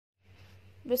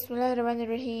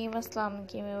Bismillahirrahmanirrahim. Assalamu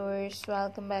alaikum viewers.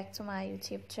 Welcome back to my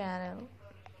YouTube channel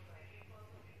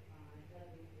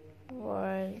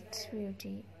World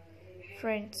Beauty.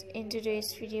 Friends, in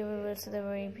today's video we will see the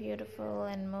very beautiful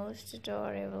and most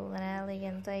adorable and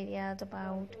elegant ideas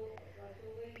about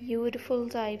beautiful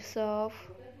types of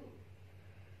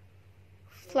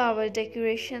flower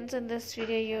decorations. In this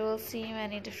video you will see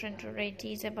many different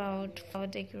varieties about flower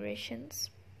decorations.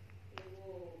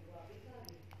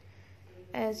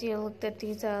 As you look at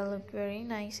these, look very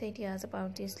nice ideas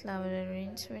about these flower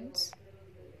arrangements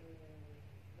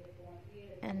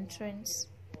and trends.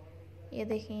 ये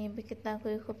देखें, ये भी कितना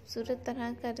कोई खूबसूरत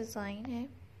तरह का design है,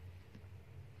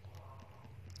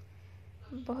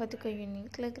 बहुत ही कोई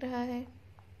यूनिक लग रहा है।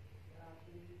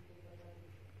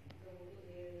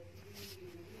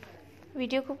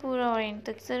 वीडियो को पूरा और एंड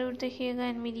तक ज़रूर देखिएगा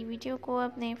एंड मेरी वीडियो को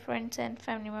अपने फ्रेंड्स एंड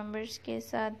फैमिली मेम्बर्स के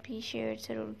साथ भी शेयर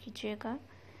ज़रूर कीजिएगा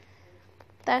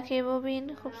ताकि वो भी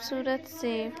इन खूबसूरत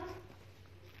से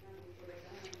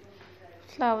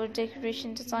फ्लावर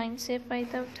डेकोरेशन डिज़ाइन से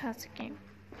फ़ायदा उठा सकें।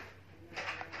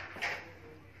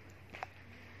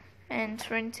 एंड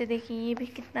फ्रेंड से देखिए, ये भी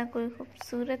कितना कोई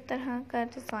खूबसूरत तरह का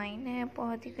डिज़ाइन है,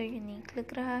 बहुत ही कोई यूनिक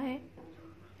लग रहा है।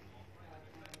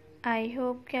 आई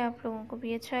होप कि आप लोगों को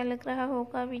भी अच्छा लग रहा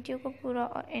होगा। वीडियो को पूरा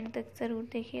और एंड तक ज़रूर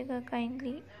देखिएगा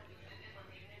काइंडली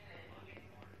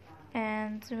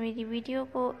एंड मेरी वीडियो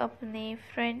को अपने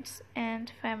फ्रेंड्स एंड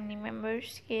फैमिली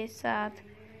मेम्बर्स के साथ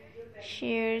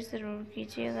शेयर ज़रूर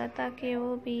कीजिएगा ताकि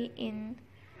वो भी इन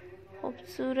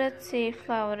खूबसूरत से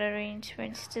फ्लावर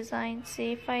अरेंजमेंट्स डिज़ाइन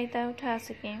से फ़ायदा उठा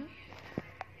सकें।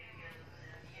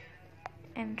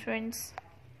 एंड फ्रेंड्स,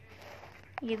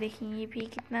 ये देखिए, ये भी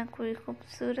कितना कोई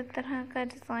खूबसूरत तरह का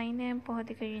डिज़ाइन है, बहुत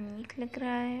ही कोई यूनिक लग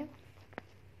रहा है।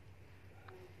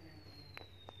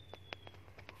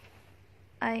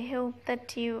 I hope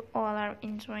that you all are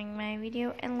enjoying my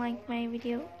video and like my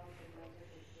video.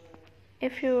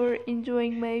 If you're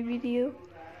enjoying my video,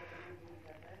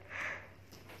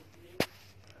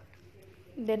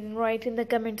 then write in the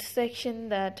comment section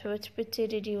that which picture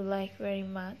did you like very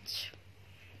much.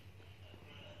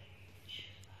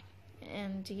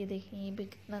 And ये देखिए, ये भी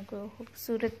कितना कोई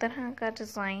खूबसूरत तरह का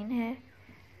design है,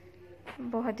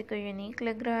 बहुत ही कोई यूनिक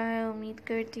लग रहा है। उम्मीद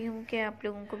करती हूँ कि आप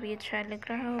लोगों को भी अच्छा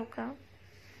लग रहा होगा।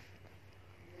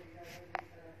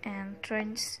 And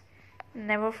friends,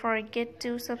 never forget to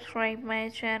subscribe my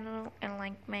channel and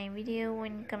like my video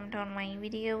and comment on my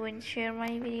video and share my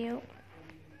video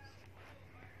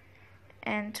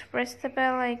and press the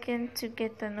bell icon to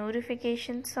get the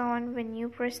notifications on. When you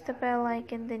press the bell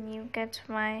icon, then you get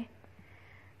my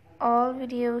all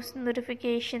videos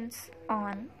notifications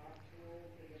on.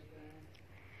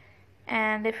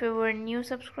 And if you were a new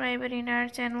subscriber in our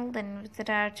channel, then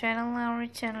visit our channel. Our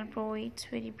channel provides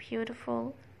very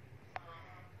beautiful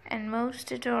and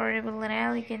most adorable and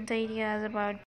elegant ideas about